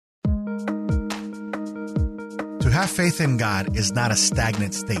have faith in God is not a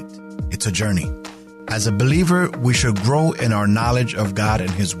stagnant state. It's a journey. As a believer, we should grow in our knowledge of God and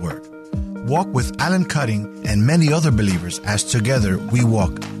His Word. Walk with Alan Cutting and many other believers as together we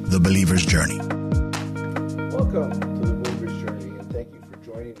walk the believer's journey. Welcome to the believer's journey, and thank you for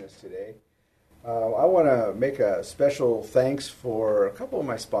joining us today. I want to make a special thanks for a couple of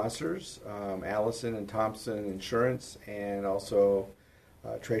my sponsors, Allison and Thompson Insurance, and also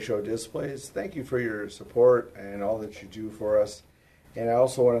Tresho Displays. Thank you for your support and all that you do for us. And I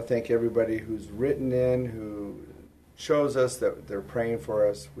also want to thank everybody who's written in, who shows us that they're praying for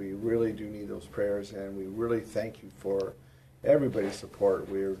us. We really do need those prayers, and we really thank you for everybody's support.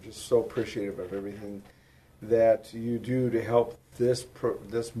 We're just so appreciative of everything that you do to help this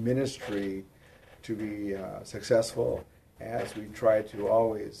ministry to be successful, as we try to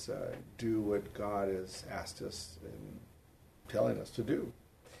always do what God has asked us and telling us to do.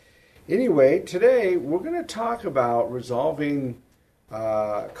 Anyway, today we're going to talk about resolving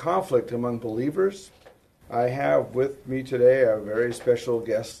conflict among believers. I have with me today a very special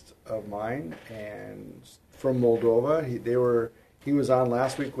guest of mine, and from Moldova. He was on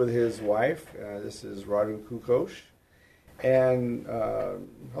last week with his wife. This is Radu Cucos. And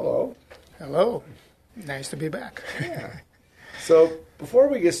hello. Hello. Nice to be back. Yeah. So before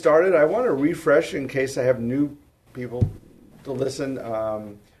we get started, I want to refresh in case I have new people to listen.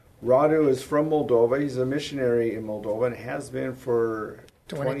 Radu is from Moldova. He's a missionary in Moldova and has been for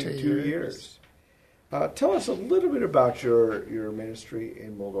 22 years. Tell us a little bit about your ministry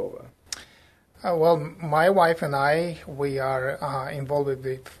in Moldova. Well, my wife and I, we are involved with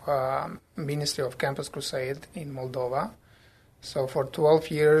the Ministry of Campus Crusade in Moldova. So for 12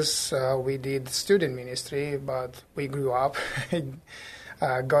 years, we did student ministry, but we grew up,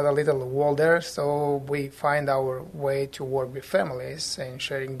 got a little older, so we find our way to work with families and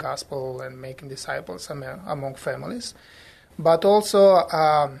sharing gospel and making disciples among families. But also,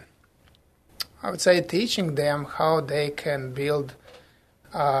 I would say teaching them how they can build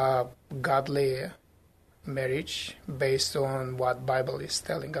godly marriage based on what Bible is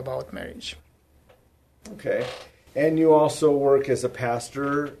telling about marriage. Okay. And you also work as a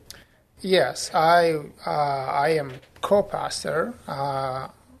pastor? Yes, I am co-pastor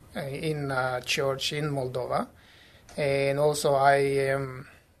in a church in Moldova, and also I'm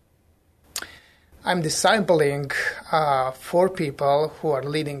discipling 4 people who are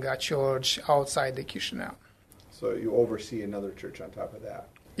leading a church outside the Chisinau. So you oversee another church on top of that?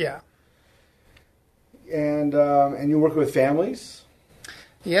 Yeah. And you work with families?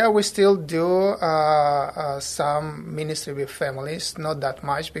 Yeah, we still do some ministry with families, not that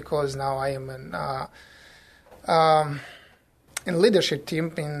much because now I am in leadership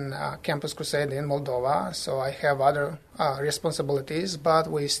team in Campus Crusade in Moldova, so I have other responsibilities, but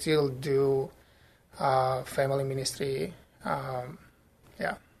we still do family ministry.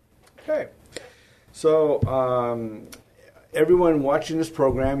 Yeah. Okay. So everyone watching this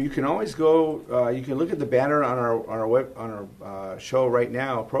program, you can always go. You can look at the banner on our show right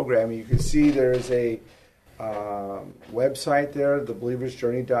now program. And you can see there's a website there,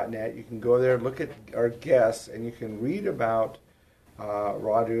 thebelieversjourney.net. You can go there, look at our guests, and you can read about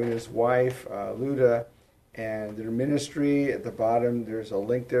Radu and his wife, Luda, and their ministry. At the bottom, there's a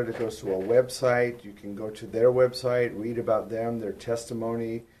link there that goes to a website. You can go to their website, read about them, their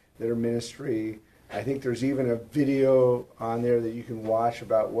testimony, their ministry. I think there's even a video on there that you can watch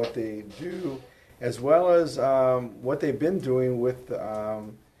about what they do, as well as what they've been doing with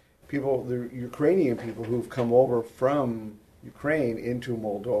people, the Ukrainian people who've come over from Ukraine into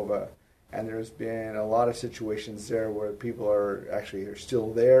Moldova. And there's been a lot of situations there where people are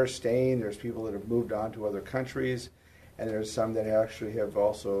still there, staying. There's people that have moved on to other countries, and there's some that actually have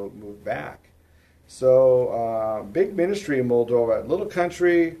also moved back. So big ministry in Moldova, little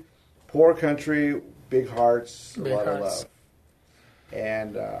country, poor country, big hearts, a lot of love.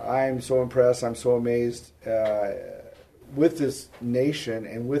 And I'm so impressed, I'm so amazed with this nation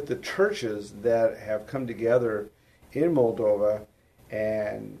and with the churches that have come together in Moldova.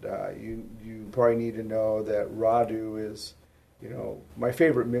 And you probably need to know that Radu is, my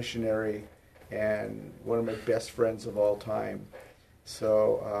favorite missionary and one of my best friends of all time.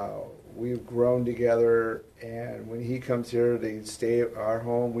 So we've grown together, and when he comes here, they stay at our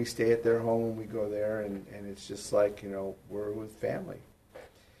home, we stay at their home, and we go there, and it's just like, we're with family.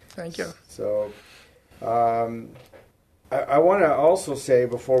 Thank you. So I want to also say,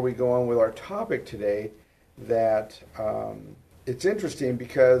 before we go on with our topic today, that it's interesting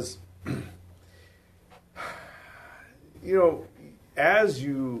because, as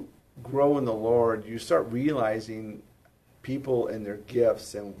you grow in the Lord, you start realizing people and their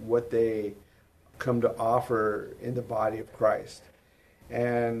gifts and what they come to offer in the body of Christ.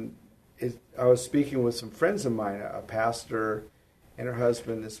 And I was speaking with some friends of mine, a pastor and her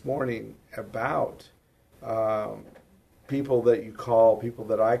husband this morning, about people that you call, people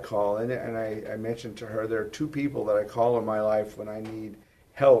that I call. And I mentioned to her, there are two people that I call in my life when I need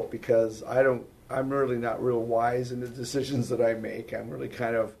help, because I'm really not real wise in the decisions that I make. I'm really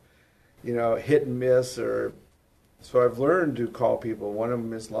kind of, hit and miss. So I've learned to call people. One of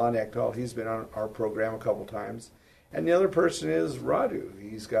them is Lon Ekdahl. He's been on our program a couple times. And the other person is Radu.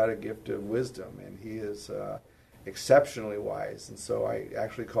 He's got a gift of wisdom, and he is exceptionally wise. And so I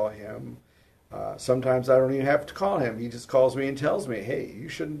actually call him. Sometimes I don't even have to call him. He just calls me and tells me, hey, you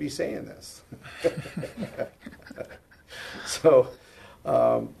shouldn't be saying this. So,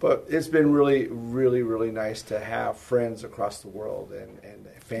 but it's been really, really, really nice to have friends across the world and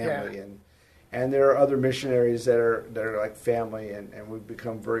family. Yeah. And there are other missionaries that are like family, and we've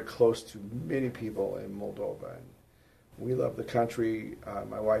become very close to many people in Moldova. And we love the country,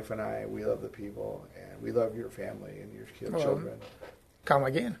 my wife and I, we love the people, and we love your family and your children. Come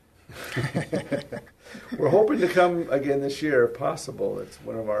again. We're hoping to come again this year if possible. It's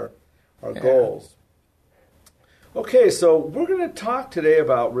one of our goals. Okay, so we're going to talk today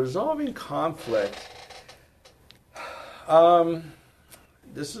about resolving conflict.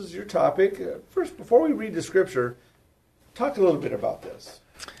 This is your topic. First, before we read the scripture, talk a little bit about this.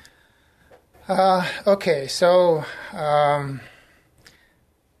 Okay, so I'll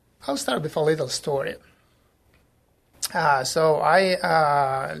start with a little story. Luda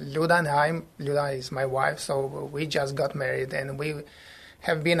is my wife, so we just got married, and we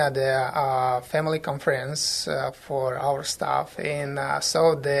have been at the family conference for our staff, and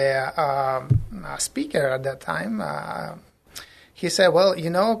so the speaker at that time, he said, well,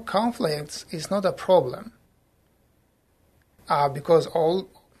 conflict is not a problem, because all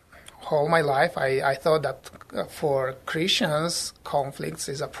my life I thought that for Christians, conflicts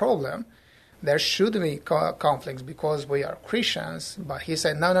is a problem. There should be conflicts because we are Christians. But he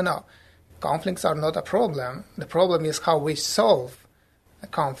said, no. Conflicts are not a problem. The problem is how we solve the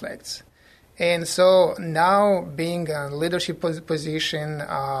conflicts. And so now being a leadership position,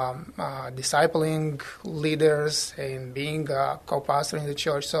 discipling leaders and being a co-pastor in the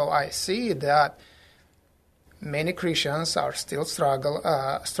church, so I see that many Christians are still struggle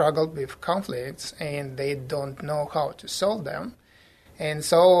with conflicts, and they don't know how to solve them. And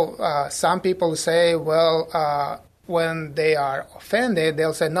so some people say, well, when they are offended,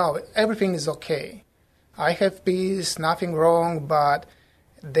 they'll say, no, everything is okay. I have peace, nothing wrong, but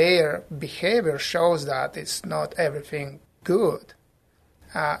their behavior shows that it's not everything good.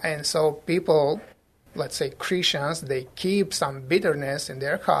 And so people, let's say Christians, they keep some bitterness in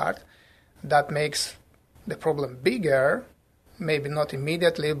their heart that makes the problem bigger. Maybe not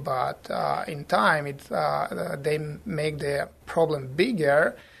immediately, but in time, they make the problem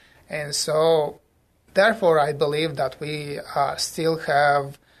bigger. And so, therefore, I believe that we still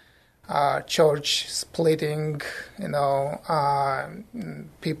have church splitting,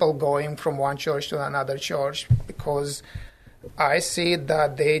 people going from one church to another church, because I see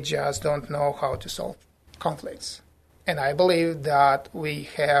that they just don't know how to solve conflicts. And I believe that we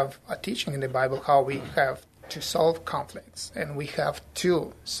have a teaching in the Bible how we have to solve conflicts, and we have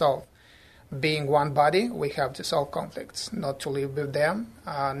to solve. Being one body, we have to solve conflicts, not to live with them,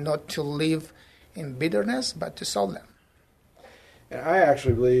 not to live in bitterness, but to solve them. And I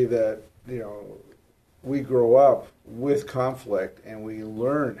actually believe that, we grow up with conflict, and we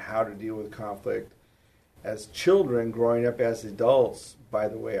learn how to deal with conflict as children, growing up as adults, by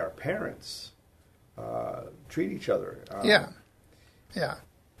the way our parents treat each other.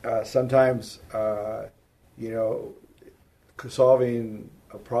 Sometimes solving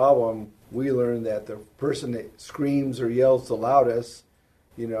a problem, we learn that the person that screams or yells the loudest,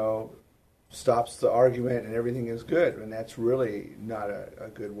 stops the argument and everything is good. And that's really not a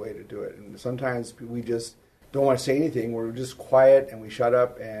good way to do it. And sometimes we just don't want to say anything. We're just quiet and we shut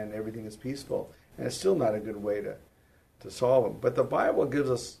up and everything is peaceful. And it's still not a good way to solve them. But the Bible gives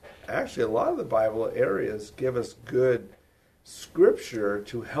us, actually a lot of the Bible areas give us good scripture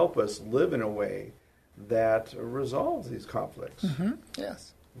to help us live in a way that resolves these conflicts. Mm-hmm.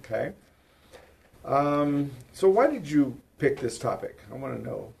 Yes. Okay. So why did you pick this topic? I want to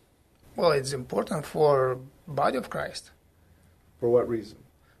know. Well, it's important for body of Christ. For what reason?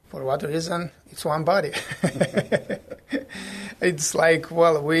 For what reason? It's one body. It's like,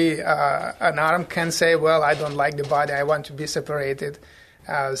 well, an arm can say, well, I don't like the body, I want to be separated.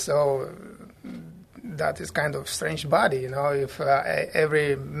 So that is kind of strange body, if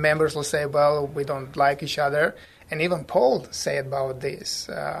every members will say, well, we don't like each other, And even Paul said about this.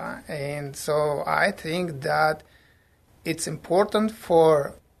 And so I think that it's important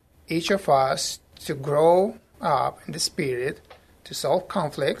for each of us to grow up in the Spirit, to solve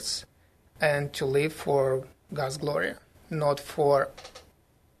conflicts, and to live for God's glory, not for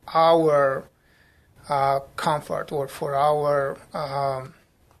our comfort or for our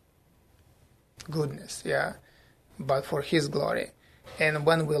goodness, but for His glory. And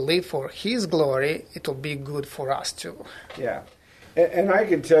when we live for His glory, it will be good for us too. Yeah. And I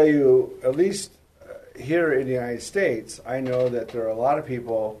can tell you, at least here in the United States, I know that there are a lot of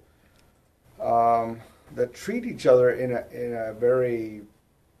people that treat each other in a very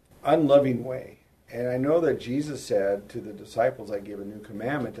unloving way. And I know that Jesus said to the disciples, I give a new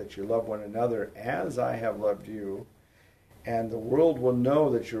commandment, that you love one another as I have loved you. And the world will know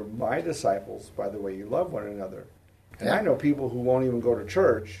that you're my disciples by the way you love one another. And I know people who won't even go to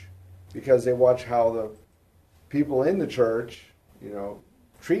church because they watch how the people in the church,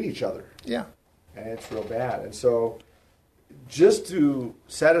 treat each other. Yeah. And it's real bad. And so just to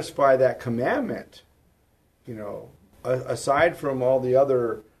satisfy that commandment, aside from all the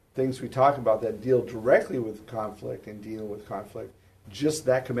other things we talk about that deal directly with conflict and dealing with conflict, just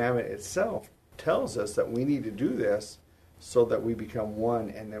that commandment itself tells us that we need to do this so that we become one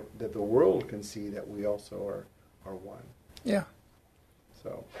and that the world can see that we also are one. Yeah.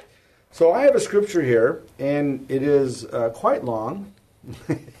 So I have a scripture here, and it is quite long.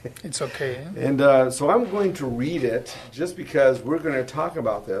 It's okay. And so I'm going to read it just because we're going to talk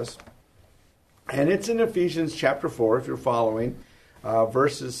about this. And it's in Ephesians chapter 4, if you're following,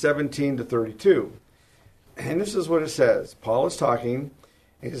 verses 17 to 32. And this is what it says. Paul is talking.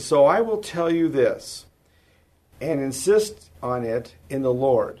 He says, so I will tell you this, and insist on it in the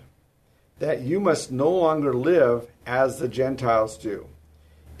Lord, that you must no longer live as the Gentiles do,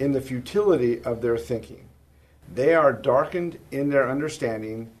 in the futility of their thinking. They are darkened in their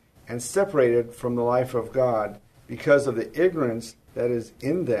understanding and separated from the life of God because of the ignorance that is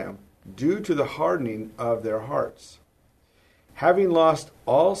in them due to the hardening of their hearts. Having lost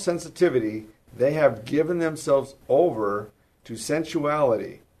all sensitivity, they have given themselves over to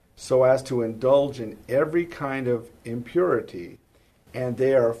sensuality so as to indulge in every kind of impurity, and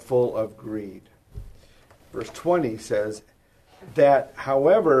they are full of greed. Verse 20 says, that,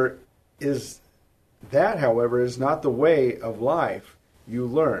 however, is not the way of life you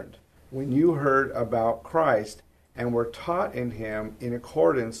learned when you heard about Christ and were taught in Him in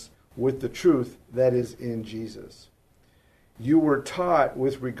accordance with the truth that is in Jesus. You were taught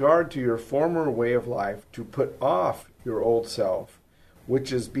with regard to your former way of life to put off your old self,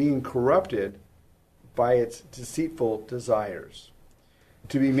 which is being corrupted by its deceitful desires,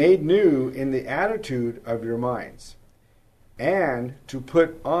 to be made new in the attitude of your minds, and to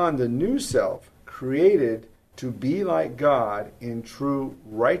put on the new self, created to be like God in true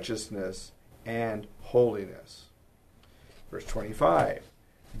righteousness and holiness. Verse 25,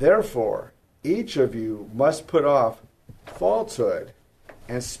 therefore, each of you must put off falsehood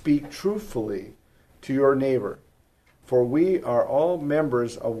and speak truthfully to your neighbor, for we are all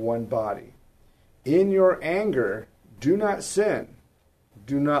members of one body. In your anger, do not sin.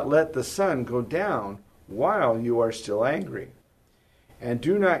 Do not let the sun go down while you are still angry. And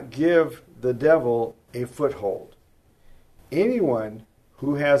do not give the devil a foothold. Anyone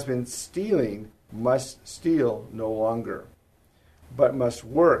who has been stealing must steal no longer, but must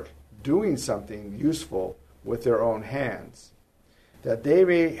work doing something useful with their own hands, that they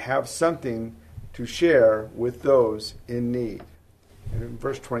may have something to share with those in need. And in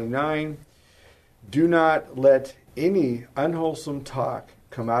verse 29, do not let any unwholesome talk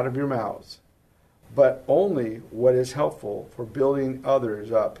come out of your mouths, but only what is helpful for building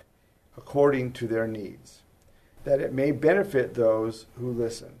others up according to their needs, that it may benefit those who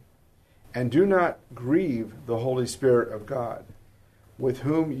listen. And do not grieve the Holy Spirit of God, with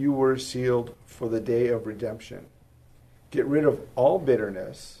whom you were sealed for the day of redemption. Get rid of all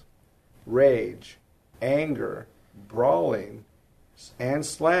bitterness, rage, anger, brawling, and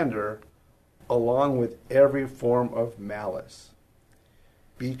slander, along with every form of malice.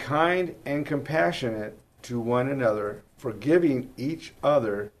 Be kind and compassionate to one another, forgiving each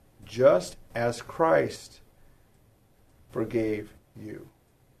other just as Christ forgave you.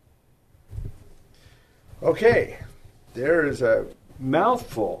 Okay, there is a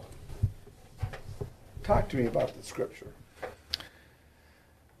mouthful. Talk to me about the scripture.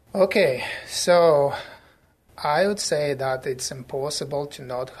 Okay, so I would say that it's impossible to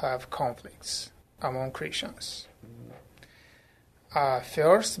not have conflicts among Christians.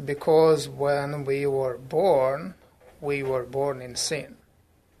 First, because when we were born in sin.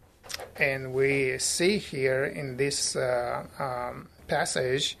 And we see here in this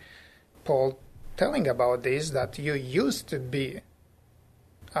passage, Paul telling about this, that you used to be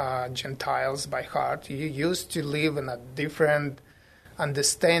Gentiles by heart. You used to live in a different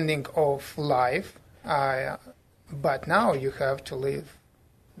understanding of life, but now you have to live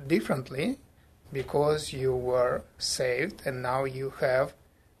differently because you were saved and now you have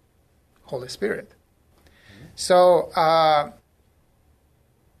Holy Spirit. Mm-hmm. So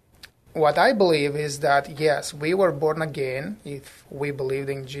what I believe is that, yes, we were born again. If we believed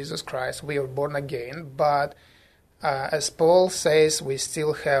in Jesus Christ, we were born again. But as Paul says, we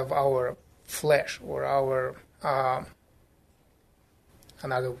still have our flesh, or our,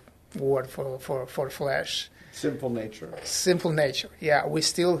 another word for flesh. Sinful nature. Sinful nature, yeah. We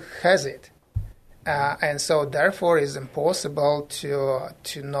still has it. And so therefore it's impossible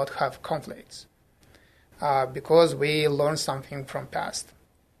to not have conflicts because we learn something from past.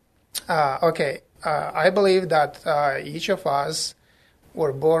 I believe that each of us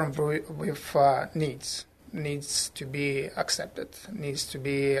were born with needs to be accepted, needs to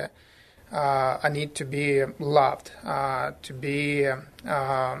be a need to be loved, to be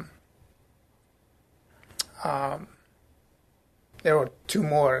there are two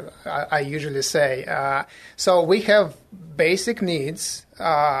more I usually say. So we have basic needs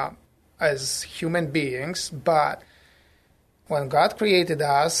as human beings, but when God created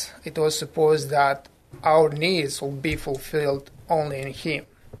us, it was supposed that our needs will be fulfilled only in Him.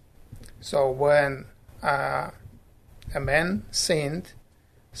 So when a man sinned,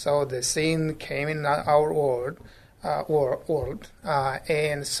 so the sin came in our world,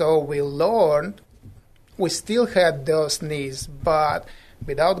 and so we learned. We still had those needs, but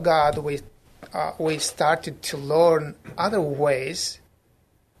without God, we started to learn other ways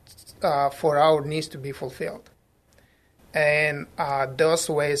for our needs to be fulfilled. And those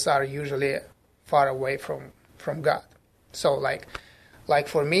ways are usually far away from God. So like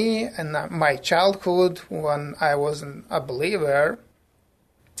for me in my childhood, when I wasn't a believer,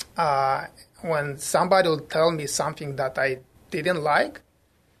 when somebody would tell me something that I didn't like,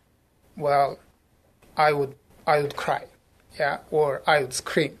 well, I would cry, yeah, or I would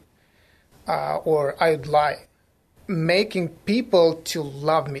scream, or I would lie, making people to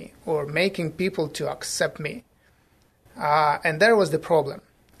love me or making people to accept me. And there was the problem.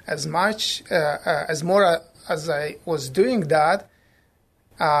 As more as I was doing that,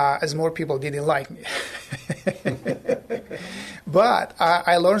 as more people didn't like me. But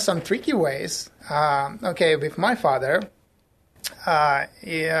I learned some tricky ways. With my father,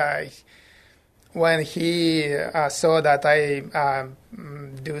 when he saw that I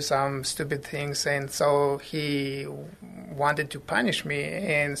do some stupid things, and so he wanted to punish me,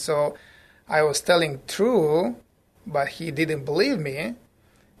 and so I was telling true, but he didn't believe me.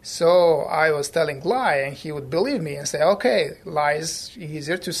 So I was telling lie, and he would believe me and say, okay, lie is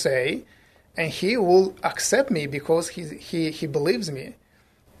easier to say, and he will accept me because he believes me.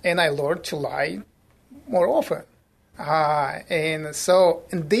 And I learned to lie more often. And so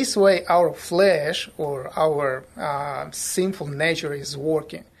in this way, our flesh or our sinful nature is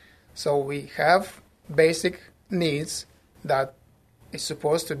working. So we have basic needs that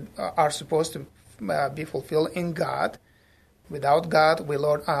are supposed to be fulfilled in God. Without God, we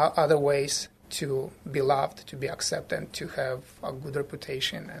learn other ways to be loved, to be accepted, to have a good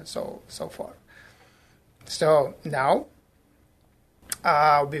reputation, and so forth. So now,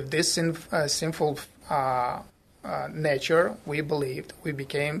 with this sinful nature, we believed we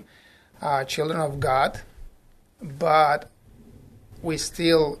became children of God, but we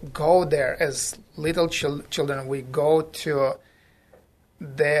still go there as little children. We go to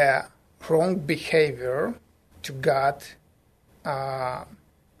the wrong behavior to God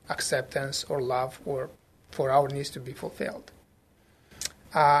acceptance or love or for our needs to be fulfilled.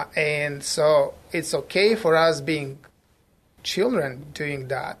 And so it's okay for us being children doing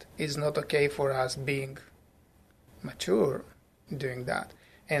that. It's not okay for us being mature doing that.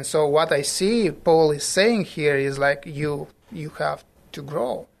 And so what I see Paul is saying here is like you have to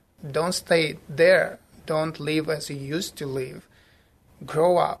grow. Don't stay there. Don't live as you used to live.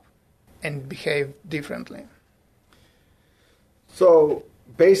 Grow up and behave differently. So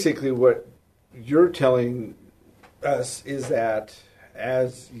basically what you're telling us is that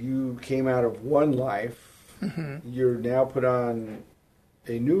as you came out of one life, mm-hmm. you're now put on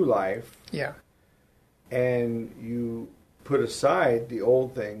a new life. Yeah. And you put aside the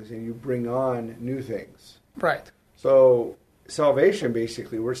old things and you bring on new things. Right. So salvation,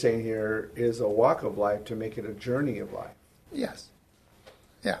 basically, we're saying here, is a walk of life to make it a journey of life. Yes.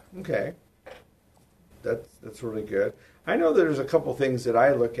 Yeah. Okay. That's really good. I know there's a couple things that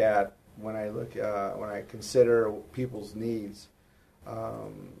I look at when I look when I consider people's needs.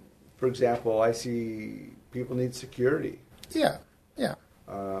 For example, I see people need security. Yeah, yeah.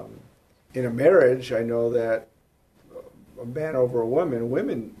 In a marriage, I know that a man over a woman,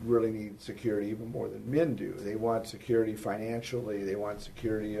 women really need security even more than men do. They want security financially. They want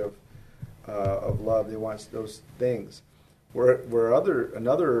security of love. They want those things. Where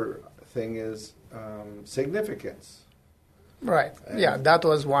another thing is significance. Right. Yeah, that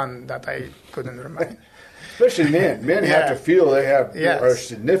was one that I couldn't remind. Especially men. Men have to feel they are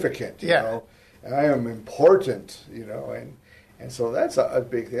significant. You Yeah. know, I am important. You know, and so that's a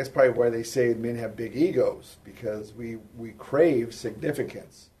big thing. That's probably why they say men have big egos, because we crave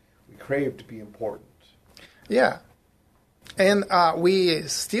significance. We crave to be important. Yeah. And we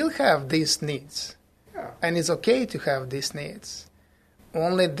still have these needs. Yeah. And it's okay to have these needs.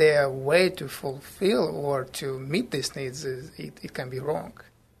 Only the way to fulfill or to meet these needs is it can be wrong.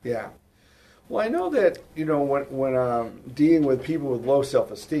 Yeah. Well, I know that, you know, when dealing with people with low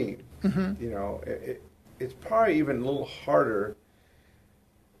self-esteem, you know, it's probably even a little harder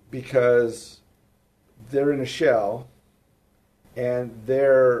because they're in a shell and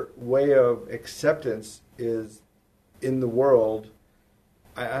their way of acceptance is in the world.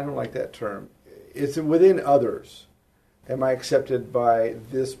 I don't like that term. It's within others. Am I accepted by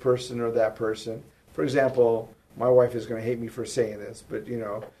this person or that person? For example, my wife is going to hate me for saying this, but, you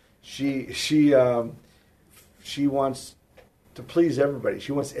know, she wants to please everybody.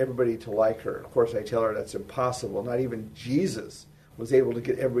 She wants everybody to like her. Of course, I tell her that's impossible. Not even Jesus was able to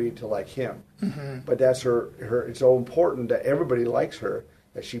get everybody to like him. But that's her. It's so important that everybody likes her,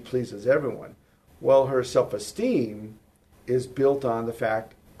 that she pleases everyone. Well, her self-esteem is built on the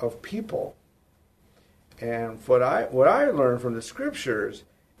fact of people. And what I learned from the scriptures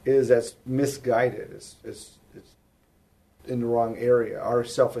is that's misguided. It's in the wrong area. Our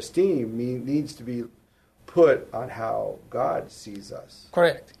self-esteem needs to be put on how God sees us.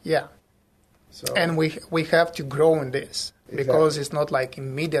 Correct. Yeah. So, And we have to grow in this, Exactly. because it's not like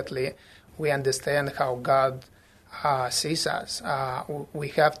immediately we understand how God sees us. We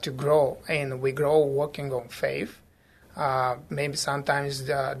have to grow, and we grow walking on faith. Maybe sometimes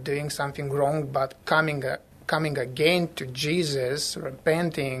doing something wrong, but coming again to Jesus,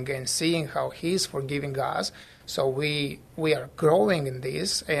 repenting and seeing how He's forgiving us. So we are growing in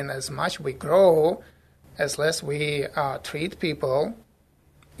this, and as much we grow, as less we treat people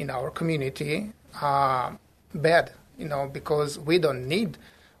in our community bad, you know, because we don't need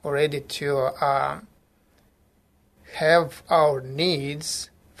already to have our needs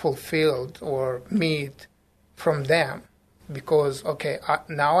fulfilled or meet from them, because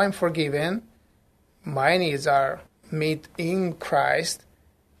now I'm forgiven, my needs are met in Christ,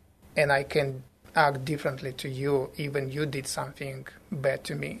 and I can act differently to you, even you did something bad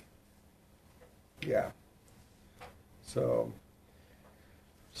to me. yeah.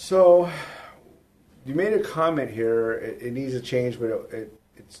 So you made a comment here. It needs to change, but it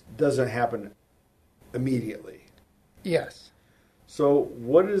doesn't happen immediately. Yes. So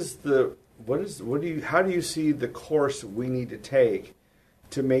how do you see the course we need to take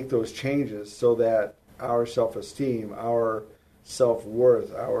to make those changes so that our self-esteem, our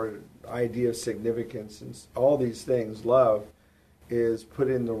self-worth, our idea of significance, and all these things, love, is put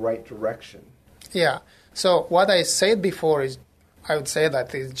in the right direction? Yeah. So what I said before is, I would say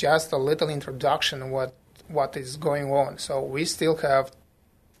that is just a little introduction of what is going on. So we still have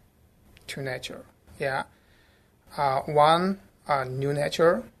two nature. Yeah. One, new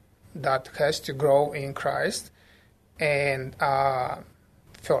nature that has to grow in Christ, and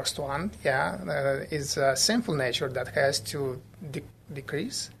first one, is a sinful nature that has to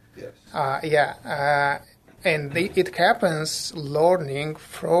decrease. Yes. And it happens learning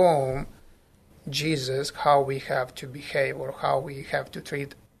from Jesus how we have to behave or how we have to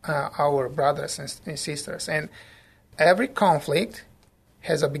treat our brothers and sisters. And every conflict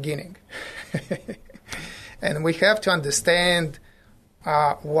has a beginning. And we have to understand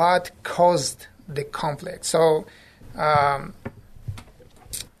what caused the conflict. So I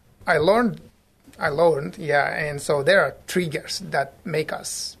learned, and so there are triggers that make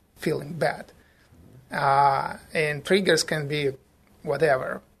us feeling bad. And triggers can be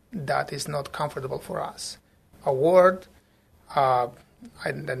whatever that is not comfortable for us. A word, I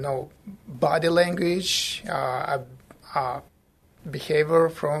don't know, body language, behavior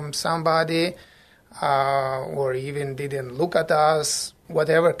from somebody, or even didn't look at us,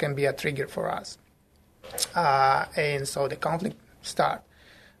 whatever can be a trigger for us. And so the conflict starts.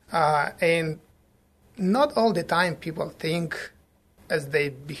 And not all the time people think as they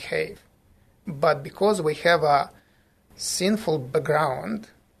behave. But because we have a sinful background,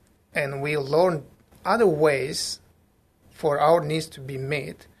 and we learn other ways for our needs to be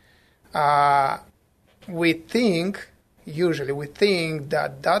met, usually we think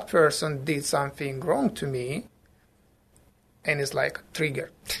that that person did something wrong to me, and it's like a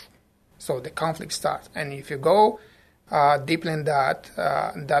trigger. So the conflict starts. And if you go deeply in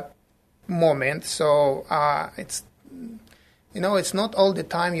that moment, so it's not all the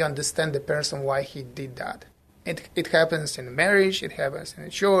time you understand the person why he did that. It happens in marriage, it happens in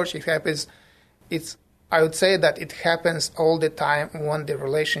the church, I would say that it happens all the time when the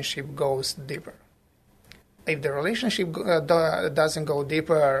relationship goes deeper. If the relationship doesn't go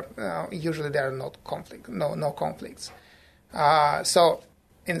deeper, usually there are no conflicts. So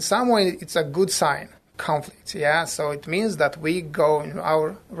in some way, it's a good sign, conflicts, yeah? So it means that we go in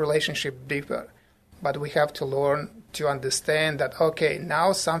our relationship deeper, but we have to learn to understand that, okay,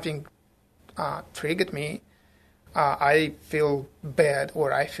 now something triggered me, I feel bad,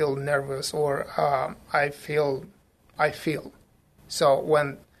 or I feel nervous, or I feel. So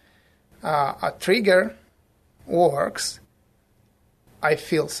when a trigger works, I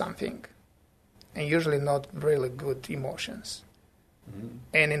feel something, and usually not really good emotions. Mm-hmm.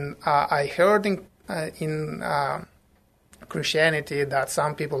 And I heard in Christianity that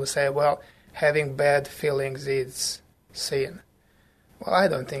some people say, well, having bad feelings is sin. Well, I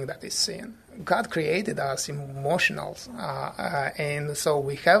don't think that is sin. God created us emotional, and so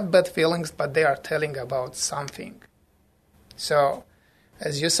we have bad feelings, but they are telling about something. So,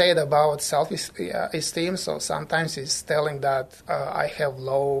 as you said about self-esteem, so sometimes it's telling that I have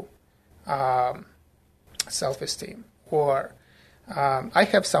low self-esteem, or I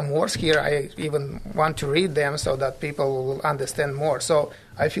have some words here. I even want to read them so that people will understand more. So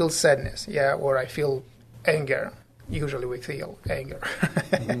I feel sadness, yeah, or I feel anger. Usually we feel anger.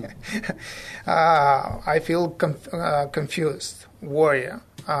 Mm-hmm. I feel confused, worry,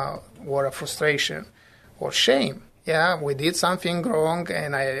 or frustration, or shame. Yeah, we did something wrong,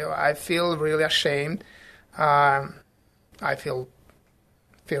 and I feel really ashamed. I feel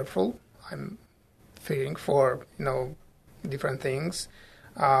fearful. I'm fearing for different things,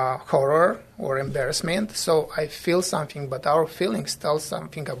 horror or embarrassment. So I feel something, but our feelings tell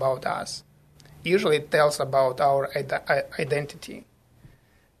something about us. Usually it tells about our identity.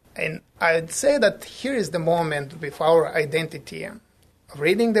 And I'd say that here is the moment with our identity.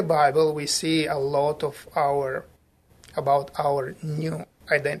 Reading the Bible, we see a lot of about our new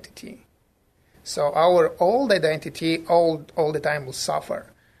identity. So our old identity all the time will suffer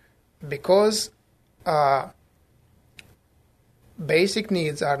because basic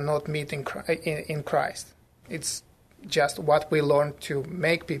needs are not met in Christ. It's just what we learn to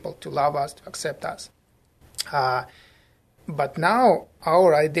make people, to love us, to accept us. But now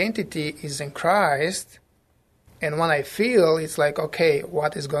our identity is in Christ, and when I feel, it's like, okay,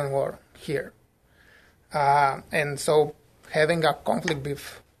 what is going on here? And so having a conflict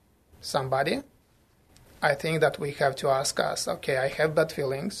with somebody, I think that we have to ask us, okay, I have bad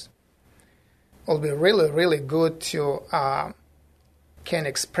feelings. It will be really, really good to can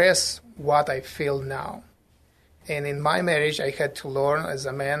express what I feel now. And in my marriage, I had to learn as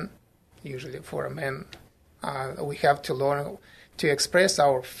a man, usually for a man, we have to learn to express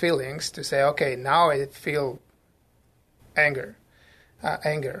our feelings, to say, okay, now I feel anger,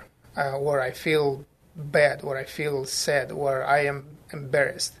 or I feel bad, or I feel sad, or I am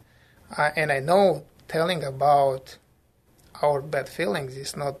embarrassed. And I know telling about our bad feelings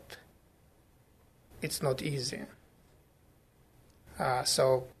it's not easy.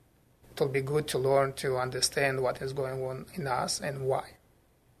 So it will be good to learn to understand what is going on in us and why.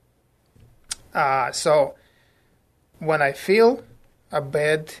 So when I feel a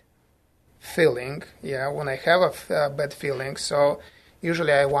bad feeling, when I have a bad feeling, so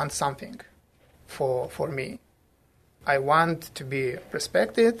usually I want something for me. I want to be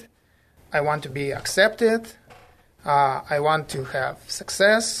respected. I want to be accepted. I want to have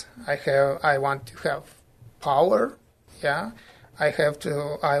success. I want to have power. Yeah.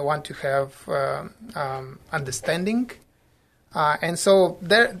 I want to have understanding. And so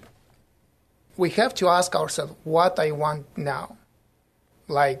we have to ask ourselves what I want now.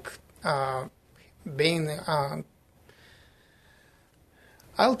 Like being...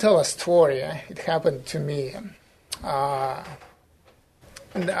 I'll tell a story. It happened to me.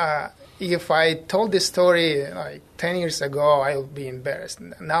 If I told this story like 10 years ago, I would be embarrassed.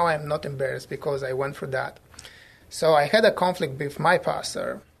 Now I'm not embarrassed because I went through that. So I had a conflict with my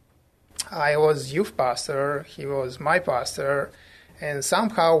pastor. I was youth pastor, he was my pastor, and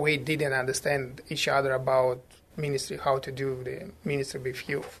somehow we didn't understand each other about ministry, how to do the ministry with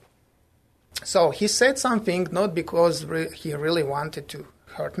youth. So he said something not because he really wanted to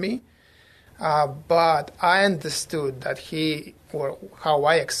hurt me. But I understood that or how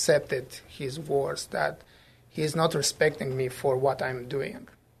I accepted his words, that he's not respecting me for what I'm doing.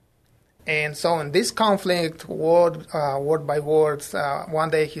 And so in this conflict, word by word, one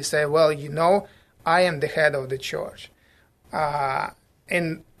day he said, well, I am the head of the church.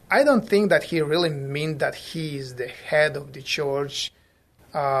 And I don't think that he really meant that he is the head of the church,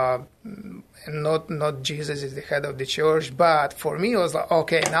 and not Jesus is the head of the church. But for me, it was like,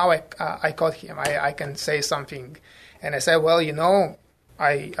 okay, now I caught him. I can say something. And I said, well,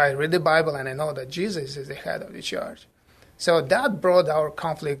 I read the Bible and I know that Jesus is the head of the church. So that brought our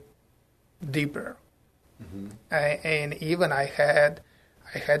conflict deeper. Mm-hmm. And even I had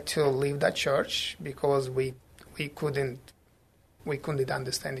to leave that church because we couldn't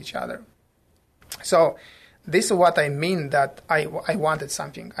understand each other. So this is what I mean, that I wanted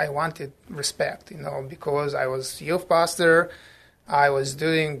something. I wanted respect, because I was youth pastor. I was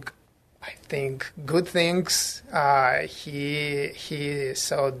doing, I think, good things. He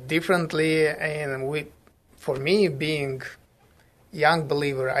saw differently, and for me, being young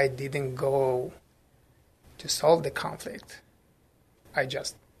believer, I didn't go to solve the conflict. I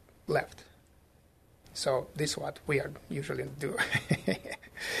just left. So this is what we are usually do.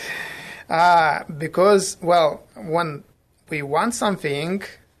 Because, well, when we want something,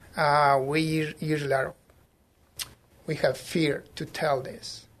 we have fear to tell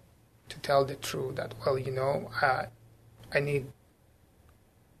the truth, that, well,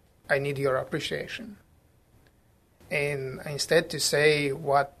 I need your appreciation. And instead to say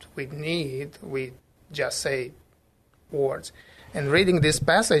what we need, we just say words. And reading this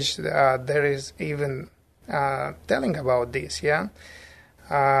passage, there is even telling about this, yeah?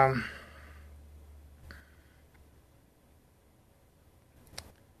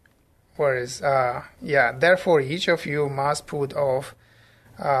 Therefore each of you must put off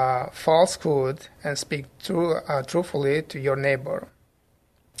falsehood and speak truthfully to your neighbor.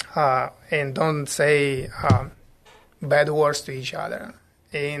 And don't say bad words to each other.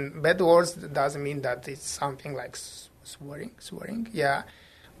 And bad words doesn't mean that it's something like swearing, yeah,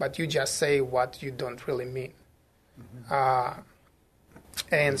 but you just say what you don't really mean. Mm-hmm.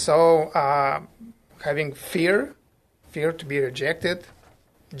 And so having fear to be rejected,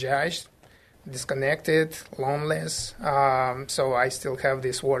 judged, disconnected, loneless. So I still have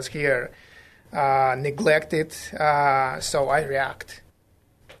these words here, neglected. So I react.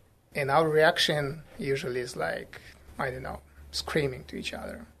 And our reaction usually is like, screaming to each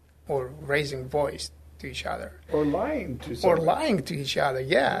other or raising voice to each other. Or lying to somebody. Or lying to each other,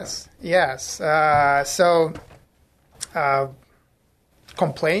 yes. Yeah. Yes.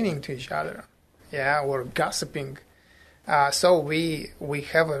 Complaining to each other, yeah, or gossiping. So we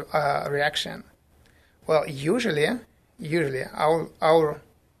have a reaction. Well, usually our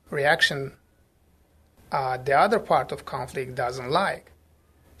reaction, the other part of conflict doesn't like.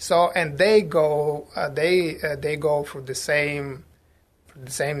 So, and they go through the same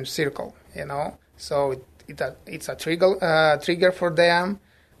circle, So it's a trigger for them.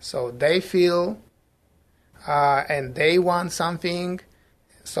 So they feel, and they want something.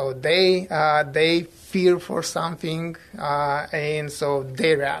 So they fear for something, and so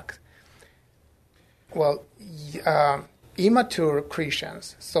they react. Well, immature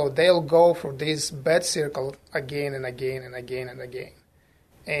Christians, so they'll go for this bad circle again and again and again and again.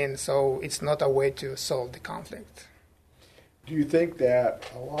 And so it's not a way to solve the conflict. Do you think that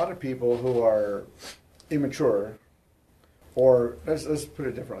a lot of people who are immature, or let's put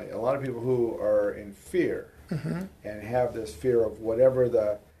it differently, a lot of people who are in fear, mm-hmm. and have this fear of whatever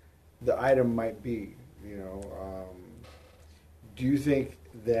the item might be, do you think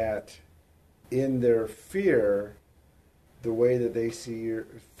that in their fear, the way that they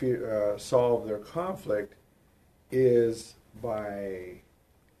solve their conflict is by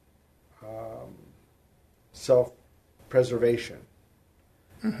self-preservation?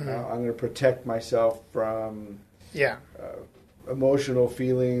 Mm-hmm. I'm going to protect myself from emotional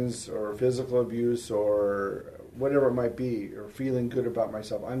feelings or physical abuse or whatever it might be, or feeling good about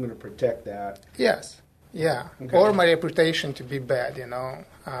myself. I'm going to protect that. Yes. Yeah. Okay. Or my reputation to be bad,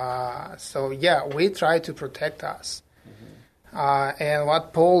 So, we try to protect us. Mm-hmm. And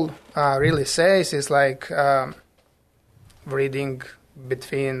what Paul really says is like reading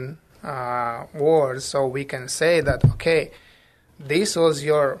between words, so we can say that, okay, this was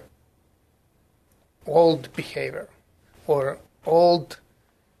your old behavior or old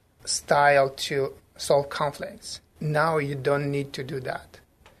style to solve conflicts. Now you don't need to do that.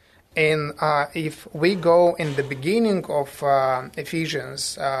 And if we go in the beginning of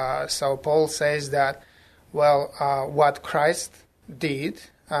Ephesians, so Paul says that, what Christ did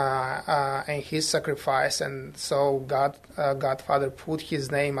and his sacrifice, and so God Father put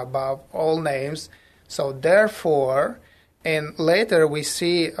his name above all names. So therefore, and later we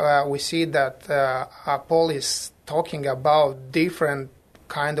see that Paul is talking about different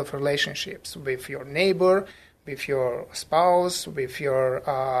kind of relationships with your neighbor, with your spouse, with your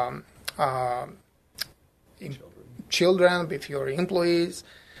children, with your employees.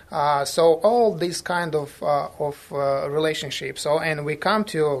 So all these kind of relationships. So, and we come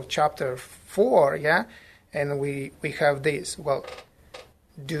to chapter 4, yeah, and we have this. Well,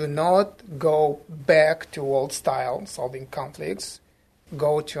 do not go back to old style solving conflicts.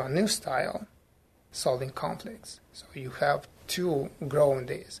 Go to a new style solving conflicts. So you have to grow in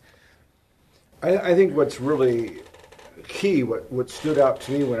this. I think what's really key, what stood out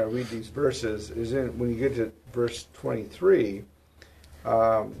to me when I read these verses, is when you get to verse 23.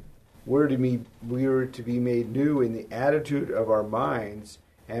 We're to be made new in the attitude of our minds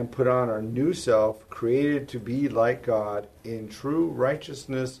and put on our new self, created to be like God in true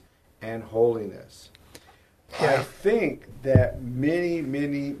righteousness and holiness. Yeah. I think that many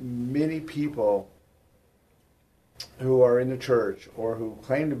people who are in the church or who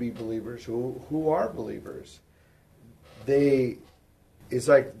claim to be believers, who are believers, it's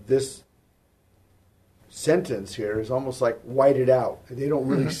like this sentence here is almost like whited out. They don't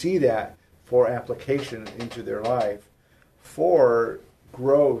really see that for application into their life, for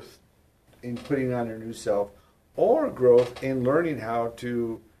growth in putting on their new self, or growth in learning how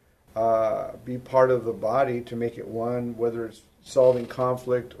to be part of the body to make it one, whether it's solving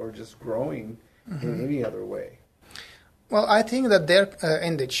conflict or just growing in any other way. Well, I think that there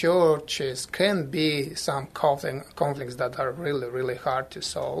in the churches can be some conflicts that are really, really hard to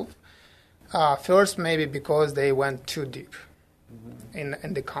solve. First, maybe because they went too deep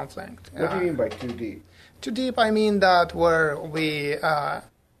in the conflict. What do you mean by too deep? Too deep, I mean that where we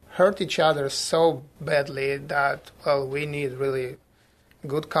hurt each other so badly that, well, we need really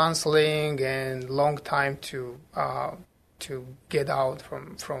good counseling and long time to get out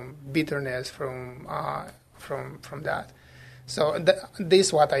from bitterness, from that. So this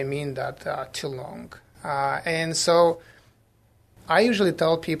is what I mean that too long. And so I usually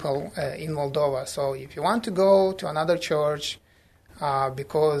tell people in Moldova, so if you want to go to another church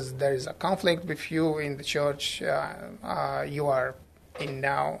because there is a conflict with you in the church you are in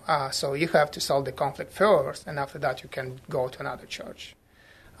now, so you have to solve the conflict first, and after that you can go to another church.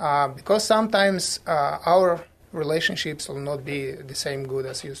 Because sometimes our relationships will not be the same good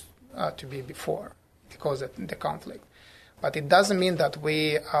as used to be before because of the conflict. But it doesn't mean that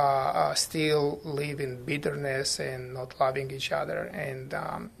we still live in bitterness and not loving each other. And,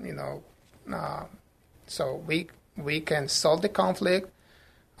 so we can solve the conflict,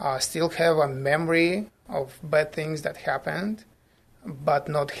 still have a memory of bad things that happened, but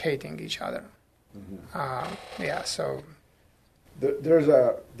not hating each other. So... There's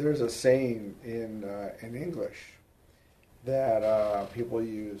a saying in English that people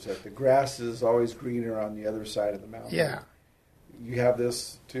use, that the grass is always greener on the other side of the mountain. Yeah. You have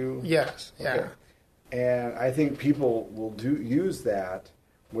this too? Yes. Okay. Yeah. And I think people will use that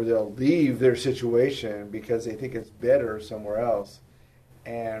where they'll leave their situation because they think it's better somewhere else.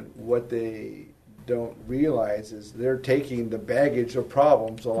 And what they don't realize is they're taking the baggage of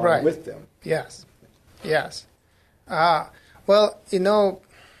problems along with them. Yes. Well,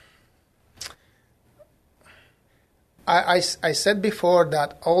 I said before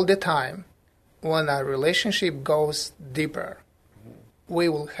that all the time, when a relationship goes deeper, we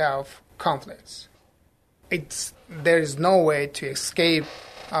will have conflicts. There is no way to escape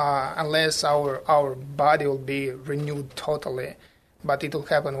unless our body will be renewed totally, but it will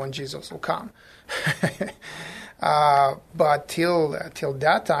happen when Jesus will come. But till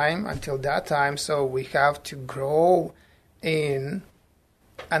that time, so we have to grow in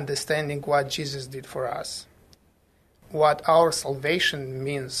understanding what Jesus did for us, what our salvation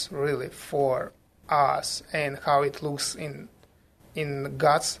means really for us, and how it looks in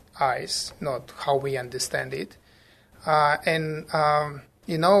God's eyes, not how we understand it. I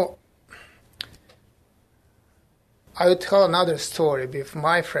would tell another story with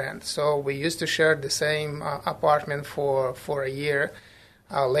my friend. So we used to share the same apartment for a year.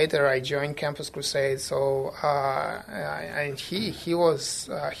 Later, I joined Campus Crusade. So and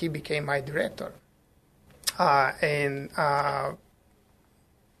he became my director, and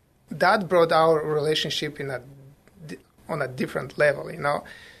that brought our relationship on a different level,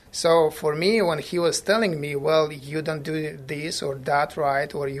 So for me, when he was telling me, well, you don't do this or that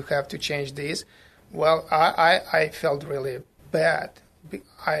right, or you have to change this, well, I felt really bad.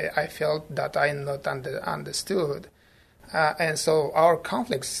 I felt that I not understood. And so our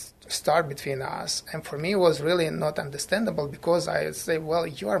conflicts start between us. And for me, it was really not understandable because I say, well,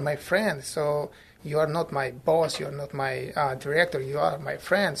 you are my friend, so you are not my boss, you are not my director, you are my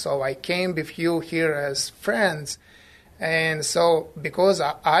friend. So I came with you here as friends. And so because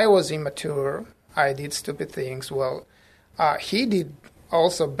I was immature, I did stupid things. Well, he did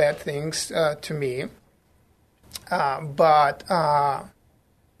also bad things to me. But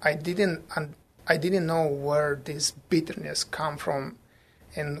I didn't know where this bitterness come from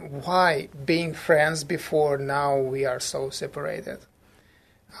and why being friends before now we are so separated.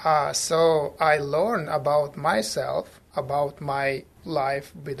 So I learned about myself, about my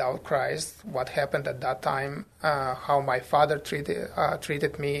life without Christ, what happened at that time, how my father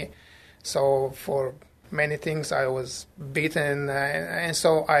treated me. So for many things I was beaten, and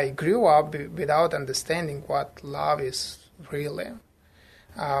so I grew up without understanding what love is really.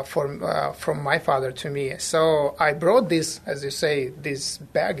 From my father to me. So I brought this, as you say, this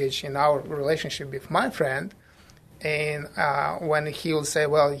baggage in our relationship with my friend. And when he would say,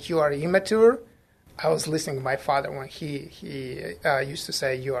 well, you are immature, I was listening to my father when he used to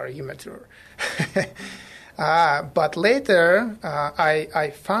say, you are immature. But later,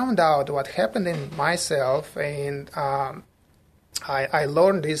 I found out what happened in myself, and I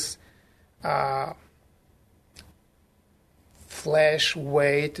learned this flesh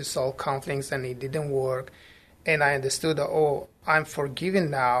way to solve conflicts, and it didn't work. And I understood, oh, I'm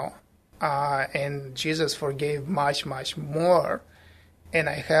forgiven now, and Jesus forgave much, much more, and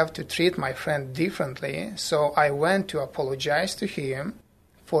I have to treat my friend differently. So I went to apologize to him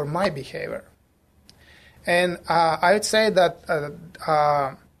for my behavior. And I would say that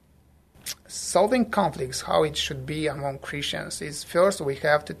solving conflicts, how it should be among Christians, is first we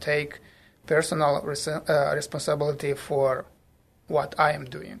have to take personal responsibility for what I am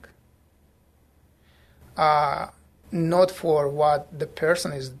doing. Not for what the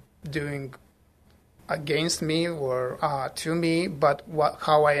person is doing against me or to me, but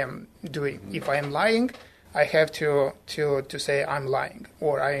how I am doing. If I am lying, I have to say I'm lying,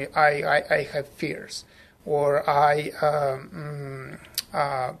 or I have fears, or I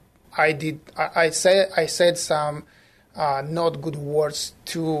said some not good words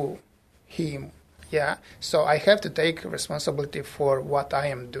to him. Yeah, so I have to take responsibility for what I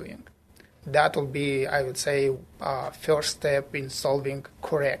am doing. That will be, I would say, first step in solving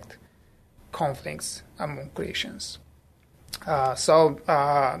correct conflicts among Christians. So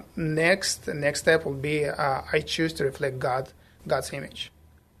next step will be I choose to reflect God's image.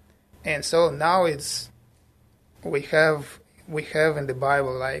 And so now we have in the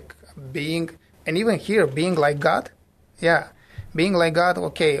Bible like being, and even here being like God. Yeah, being like God.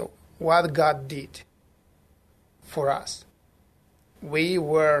 Okay, what God did for us. We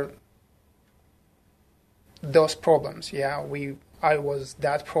were those problems. Yeah, I was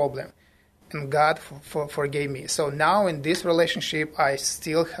that problem, and God forgave me. So now in this relationship, I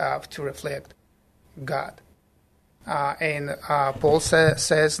still have to reflect God. And Paul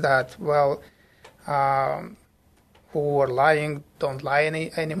says that, well, who are lying don't lie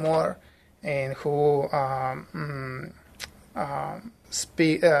anymore, and who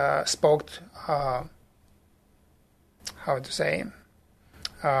spoke, how to say,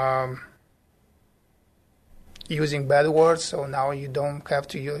 using bad words, so now you don't have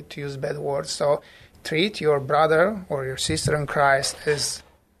to use bad words. So treat your brother or your sister in Christ as,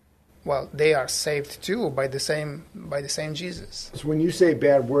 well, they are saved too by the same Jesus. So when you say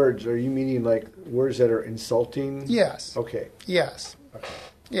bad words, are you meaning like words that are insulting? Yes. Okay. Yes. Okay.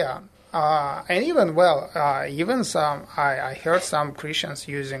 Yeah. And even some, I heard some Christians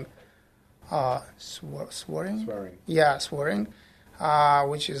using swearing. Swearing. Yeah, swearing,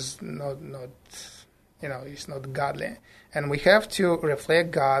 which is not it's not godly. And we have to reflect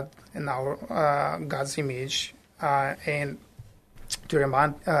God in our God's image, and to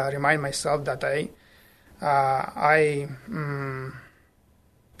remind myself that I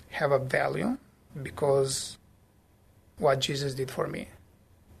have a value because what Jesus did for me,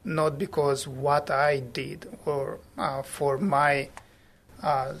 not because what I did or for my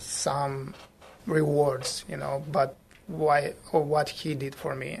some rewards, but why or what He did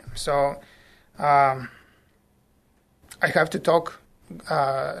for me. So I have to talk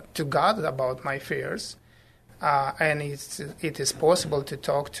to God about my fears. And it is possible to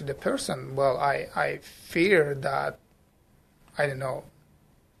talk to the person. Well, I fear that, I don't know,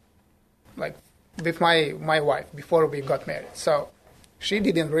 like with my wife before we got married. So she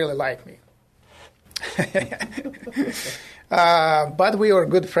didn't really like me. But we were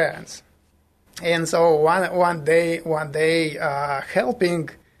good friends. And so one day helping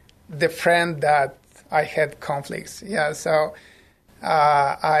the friend that I had conflicts. Yeah, so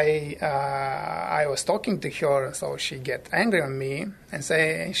I was talking to her, so she get angry on me and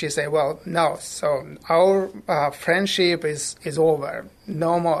she say, well, no, so our friendship is over,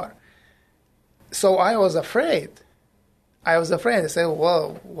 no more. So I was afraid. I said,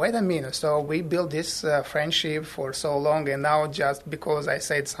 well, wait a minute. So we built this friendship for so long, and now just because I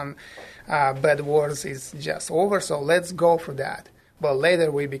said some bad words is just over, so let's go for that. But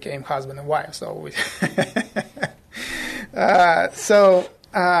later we became husband and wife, so we...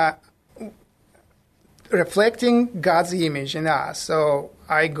 reflecting God's image in us. So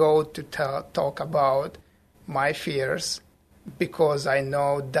I go to talk about my fears because I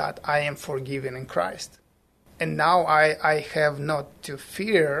know that I am forgiven in Christ. And now I have not to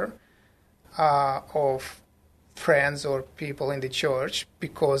fear of friends or people in the church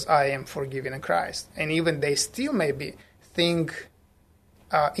because I am forgiven in Christ. And even they still maybe think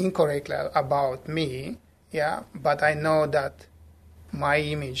incorrectly about me, yeah, but I know that my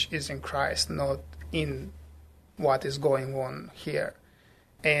image is in Christ, not in what is going on here.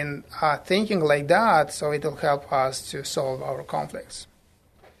 And thinking like that, so it will help us to solve our conflicts.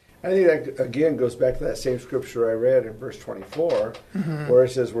 I think that, again, goes back to that same scripture I read in verse 24, where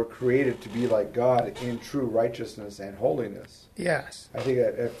it says we're created to be like God in true righteousness and holiness. Yes. I think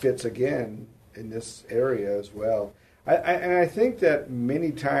that fits, again, in this area as well. And I think that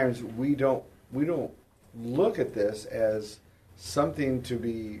many times we don't look at this as something to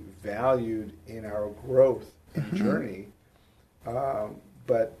be valued in our growth and journey.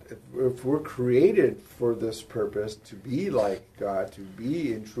 But if we're created for this purpose, to be like God, to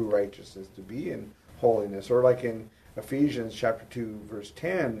be in true righteousness, to be in holiness, or like in Ephesians chapter 2, verse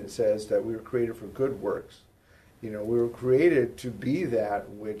 10, it says that we were created for good works. We were created to be that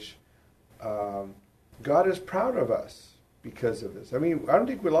which God is proud of us because of this. I mean, I don't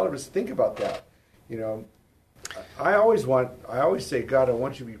think a lot of us think about that. I always say, God, I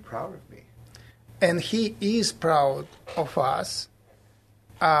want you to be proud of me. And He is proud of us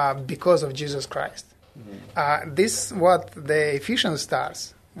because of Jesus Christ. This is what the Ephesians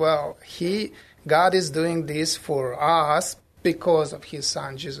starts. Well, God is doing this for us because of His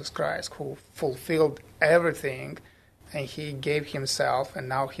Son, Jesus Christ, who fulfilled everything, and He gave Himself, and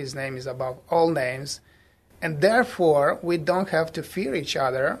now His name is above all names. And therefore, we don't have to fear each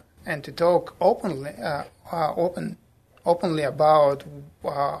other and to talk openly about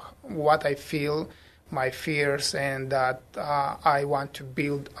what I feel, my fears, and that I want to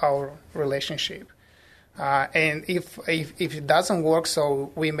build our relationship. And if it doesn't work,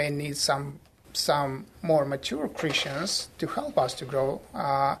 so we may need some more mature Christians to help us to grow.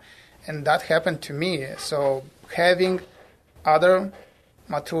 And that happened to me. So having other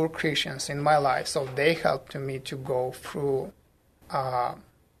mature Christians in my life, so they helped me to go through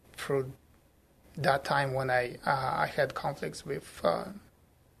that time when I had conflicts with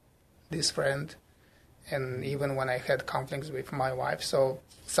this friend, and even when I had conflicts with my wife, so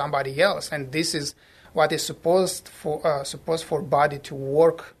somebody else. And this is what is supposed for body to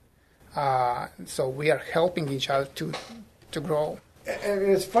work. So we are helping each other to grow. And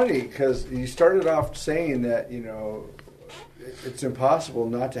it's funny because you started off saying that it's impossible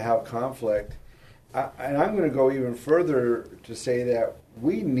not to have conflict, and I'm going to go even further to say that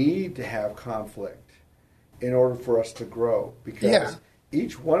we need to have conflict in order for us to grow, because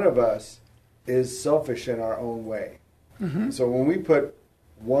each one of us is selfish in our own way. So when we put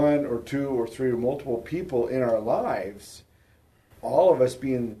one or two or three or multiple people in our lives, all of us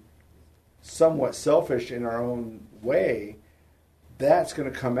being somewhat selfish in our own way, that's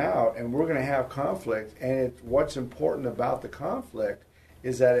going to come out, and we're going to have conflict. And what's important about the conflict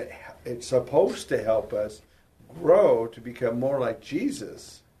is that it's supposed to help us grow to become more like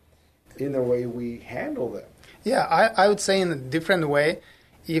Jesus in the way we handle them. Yeah, I would say in a different way,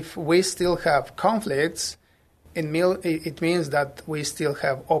 if we still have conflicts, it means that we still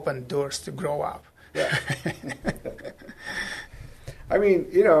have open doors to grow up. Yeah. I mean,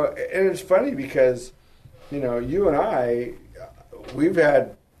 and it's funny because, you and I, we've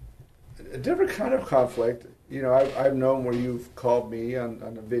had a different kind of conflict. I've known where you've called me on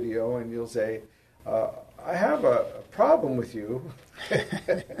a video and you'll say, I have a problem with you.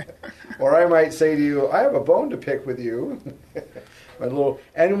 Or I might say to you, I have a bone to pick with you.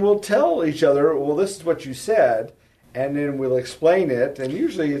 And we'll tell each other, well, this is what you said, and then we'll explain it. And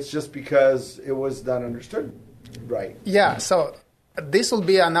usually it's just because it was not understood right. Yeah, so this will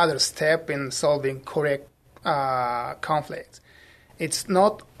be another step in solving correct conflicts. It's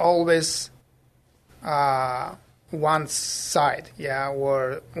not always one side,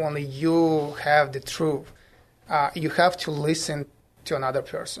 where only you have the truth. You have to listen to another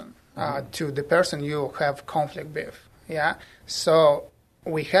person. to the person you have conflict with. Yeah, so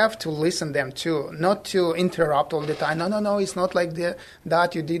we have to listen them too, not to interrupt all the time. No, it's not like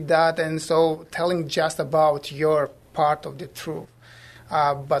that you did that, and so telling just about your part of the truth,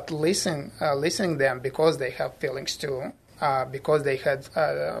 but listening them because they have feelings too, because they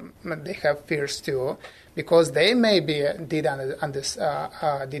have fears too, because they maybe didn't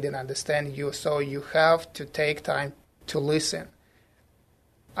understand you. So you have to take time to listen.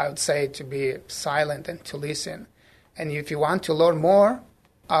 I would say to be silent and to listen. And if you want to learn more,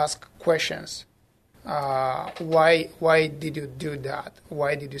 ask questions. Why did you do that?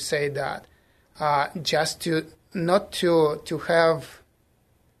 Why did you say that? Just to not to have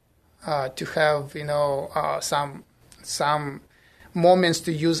some moments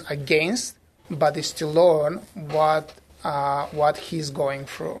to use against, but is to learn what he's going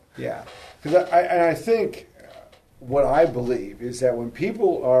through. Yeah, because I think what I believe is that when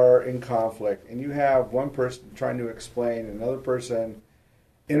people are in conflict and you have one person trying to explain, another person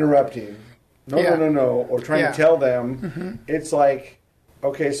interrupting, no, or trying to tell them, it's like,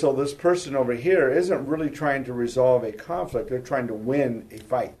 okay, so this person over here isn't really trying to resolve a conflict. They're trying to win a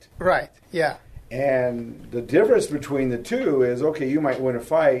fight. Right, yeah. And the difference between the two is, okay, you might win a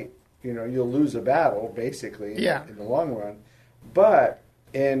fight, you'll lose a battle, basically, in the long run. But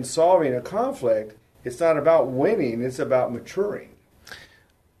in solving a conflict, it's not about winning, it's about maturing.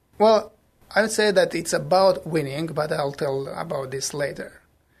 Well, I would say that it's about winning, but I'll tell about this later.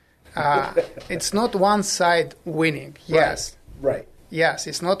 It's not one side winning, yes. Right. Yes,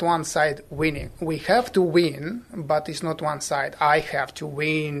 it's not one side winning. We have to win, but it's not one side. I have to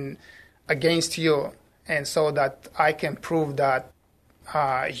win against you, and so that I can prove that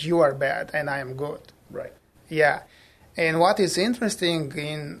you are bad and I am good. Right. Yeah. And what is interesting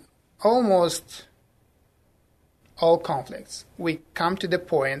in almost all conflicts, we come to the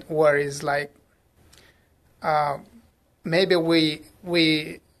point where it's like maybe we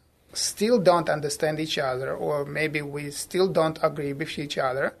still don't understand each other, or maybe we still don't agree with each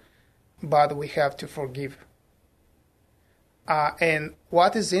other, but we have to forgive. And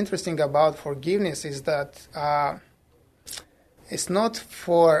what is interesting about forgiveness is that it's not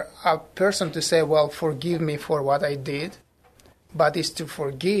for a person to say, well, forgive me for what I did, but it's to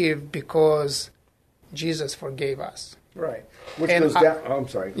forgive because Jesus forgave us. Right. Which goes down. I'm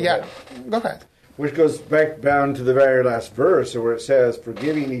sorry. Go ahead. Which goes back down to the very last verse where it says,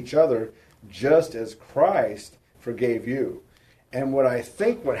 forgiving each other just as Christ forgave you. And what I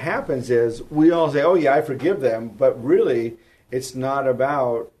think what happens is we all say, oh, yeah, I forgive them. But really, it's not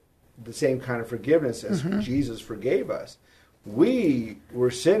about the same kind of forgiveness as Jesus forgave us. We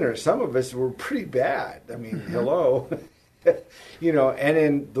were sinners. Some of us were pretty bad. I mean, hello. And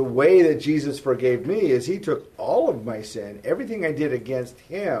in the way that Jesus forgave me is he took all of my sin, everything I did against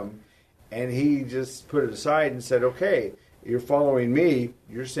him, and he just put it aside and said, okay, you're following me.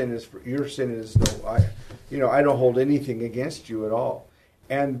 Your sin is I don't hold anything against you at all.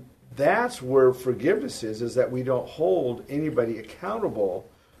 And that's where forgiveness is that we don't hold anybody accountable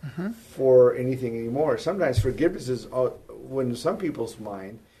for anything anymore. Sometimes forgiveness is, when some people's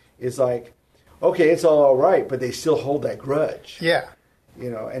mind is like, okay, it's all right, but they still hold that grudge. Yeah.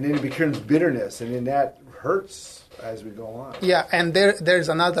 And then it becomes bitterness, and then that hurts as we go on. Yeah, and there's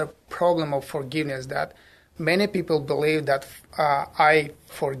another problem of forgiveness, that many people believe that I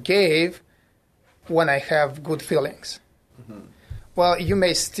forgave when I have good feelings. Well, you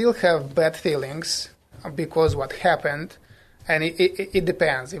may still have bad feelings because what happened, and it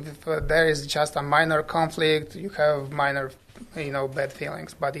depends. If there is just a minor conflict, you have minor bad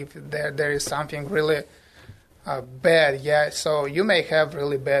feelings. But if there is something really bad, so you may have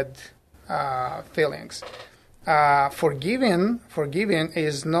really bad feelings. Forgiving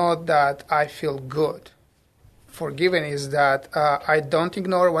is not that I feel good. Forgiving is that I don't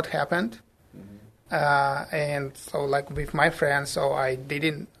ignore what happened, and so like with my friends, so I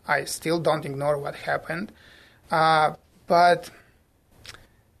still don't ignore what happened, but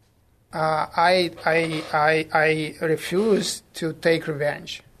I refuse to take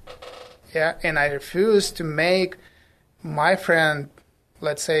revenge, and I refuse to make my friend,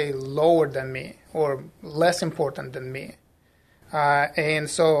 let's say, lower than me or less important than me, and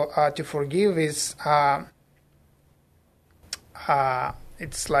so to forgive is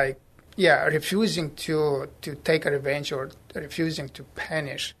it's like refusing to take a revenge or refusing to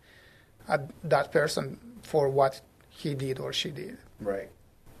punish that person for what he did or she did. Right.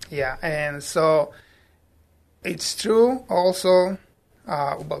 Yeah, and so it's true also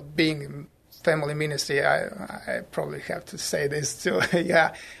about being in family ministry. I probably have to say this too.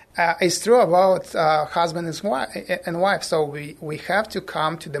 It's true about husband and wife. So we have to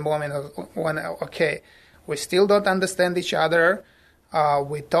come to the moment of when, okay, we still don't understand each other.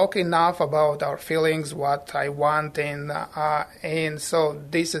 We talk enough about our feelings, what I want, and so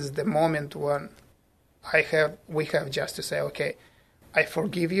this is the moment when we have just to say, okay, I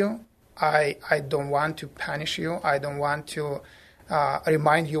forgive you. I don't want to punish you. I don't want to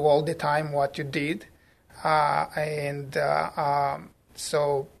remind you all the time what you did.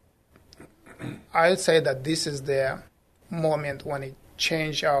 So I would say that this is the moment when it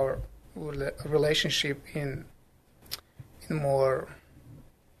changed our relationship in more,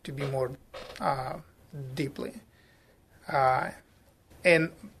 to be more deeply. And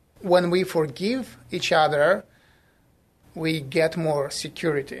when we forgive each other, we get more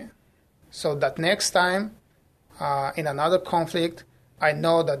security. So that next time in another conflict, I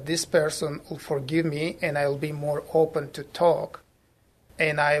know that this person will forgive me and I'll be more open to talk.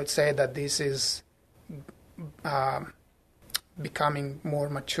 And I would say that this is becoming more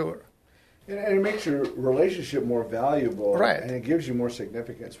mature. And it makes your relationship more valuable. Right. And it gives you more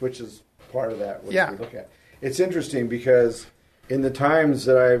significance, which is part of that, which Yeah. we look at. It's interesting because in the times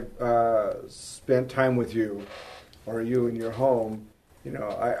that I've spent time with you, or you in your home,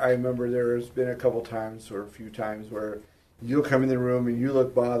 I remember there's been a couple times or a few times where you'll come in the room and you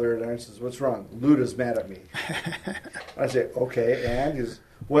look bothered, and I says, "What's wrong?" "Luda's mad at me." I say, "Okay," and he says,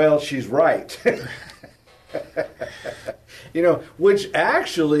 "Well, she's right." Which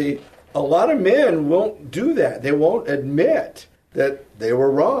actually a lot of men won't do that. They won't admit that they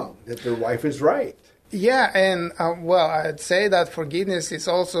were wrong, that their wife is right. Yeah, and I'd say that forgiveness is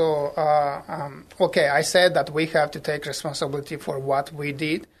also, okay, I said that we have to take responsibility for what we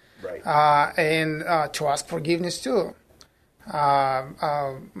did, Right. And to ask forgiveness too.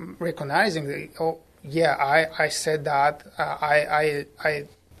 Recognizing that, I said that, I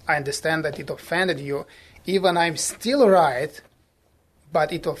understand that it offended you, even I'm still right,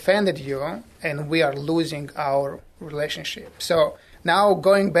 but it offended you, and we are losing our relationship. So now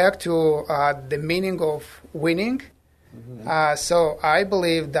going back to the meaning of winning, so I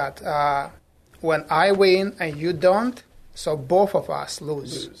believe that when I win and you don't, so both of us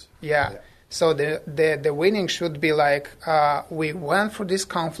lose. Yeah. So the winning should be like we went for this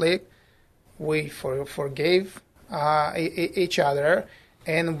conflict, we forgave each other,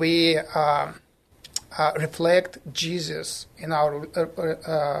 and we reflect Jesus in our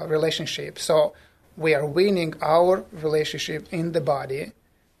relationship. So we are winning our relationship in the body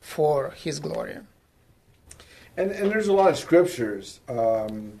for His glory. And there's a lot of scriptures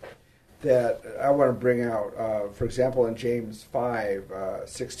that I want to bring out. For example, in James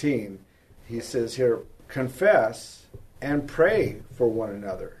 5:16, he says here, "Confess and pray for one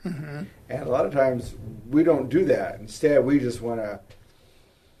another." Mm-hmm. And a lot of times we don't do that. Instead, we just want to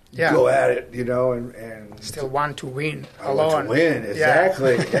go at it, and still want to win I alone. want to win,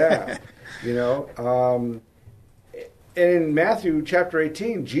 exactly. Yeah. In Matthew chapter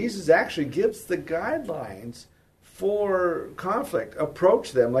 18, Jesus actually gives the guidelines for conflict.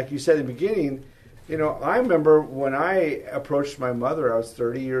 Approach them, like you said in the beginning. I remember when I approached my mother, I was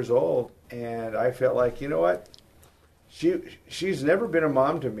 30 years old, and I felt like, what? She's never been a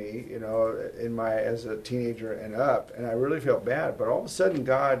mom to me, as a teenager and up, and I really felt bad. But all of a sudden,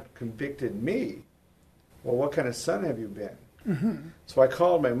 God convicted me. Well, what kind of son have you been? Mm-hmm. So I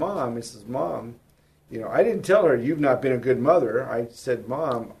called my mom and says, "Mom, I didn't tell her you've not been a good mother. I said,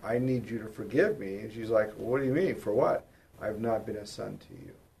 Mom, I need you to forgive me." And she's like, "What do you mean? For what?" "I've not been a son to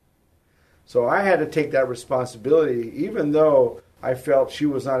you." So I had to take that responsibility, even though I felt she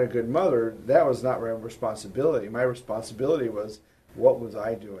was not a good mother. That was not my responsibility. My responsibility was, what was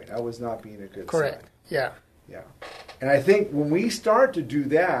I doing? I was not being a good Correct. son. Yeah. Yeah. And I think when we start to do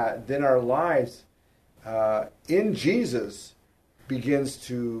that, then our lives in Jesus begins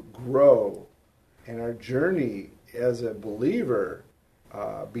to grow, and our journey as a believer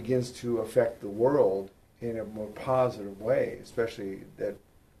begins to affect the world in a more positive way, especially that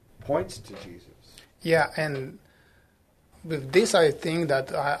points to Jesus. Yeah, and with this, I think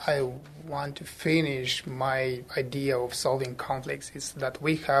that I want to finish my idea of solving conflicts is that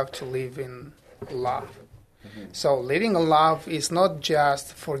we have to live in love. Mm-hmm. So living in love is not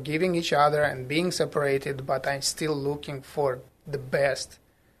just forgiving each other and being separated, but I'm still looking for the best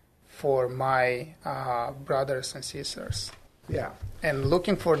for my brothers and sisters. Yeah. And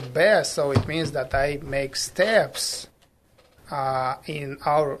looking for the best, so it means that I make steps in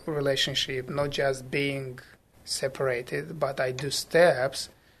our relationship, not just being separated, but I do steps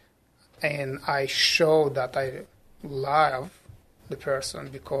and I show that I love the person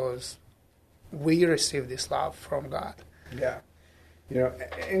because we receive this love from God. Yeah.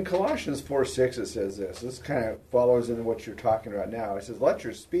 In Colossians 4:6 it says this. This kind of follows into what you're talking about now. It says, let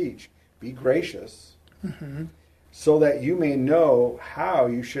your speech be gracious, so that you may know how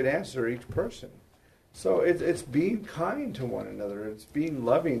you should answer each person. So it's being kind to one another. It's being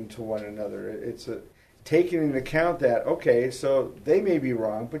loving to one another. It's taking into account that, okay, so they may be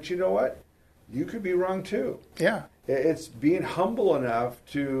wrong, but you know what? You could be wrong too. Yeah. It's being humble enough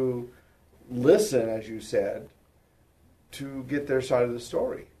to listen, as you said, to get their side of the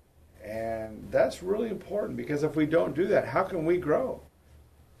story. And that's really important, because if we don't do that, how can we grow?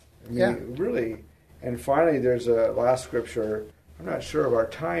 I mean, really. And finally, there's a last scripture. I'm not sure of our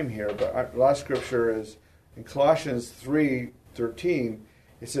time here, but our last scripture is in Colossians 3:13.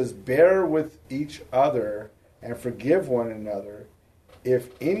 It says, bear with each other and forgive one another.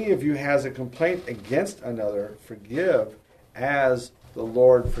 If any of you has a complaint against another, forgive as the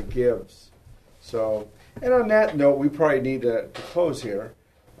Lord forgives. So, and on that note, we probably need to close here.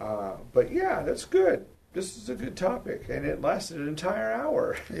 But yeah, that's good. This is a good topic, and it lasted an entire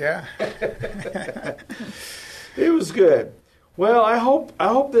hour. Yeah. It was good. Well, I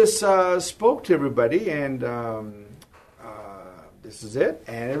hope this spoke to everybody, and this is it.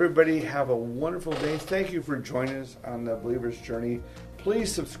 And everybody have a wonderful day. Thank you for joining us on the Believer's Journey.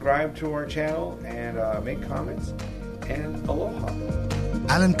 Please subscribe to our channel and make comments. And aloha.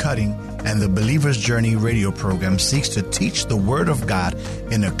 Alan Cutting and the Believer's Journey radio program seeks to teach the Word of God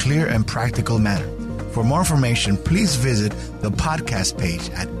in a clear and practical manner. For more information, please visit the podcast page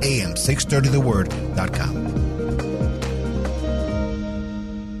at am630theword.com.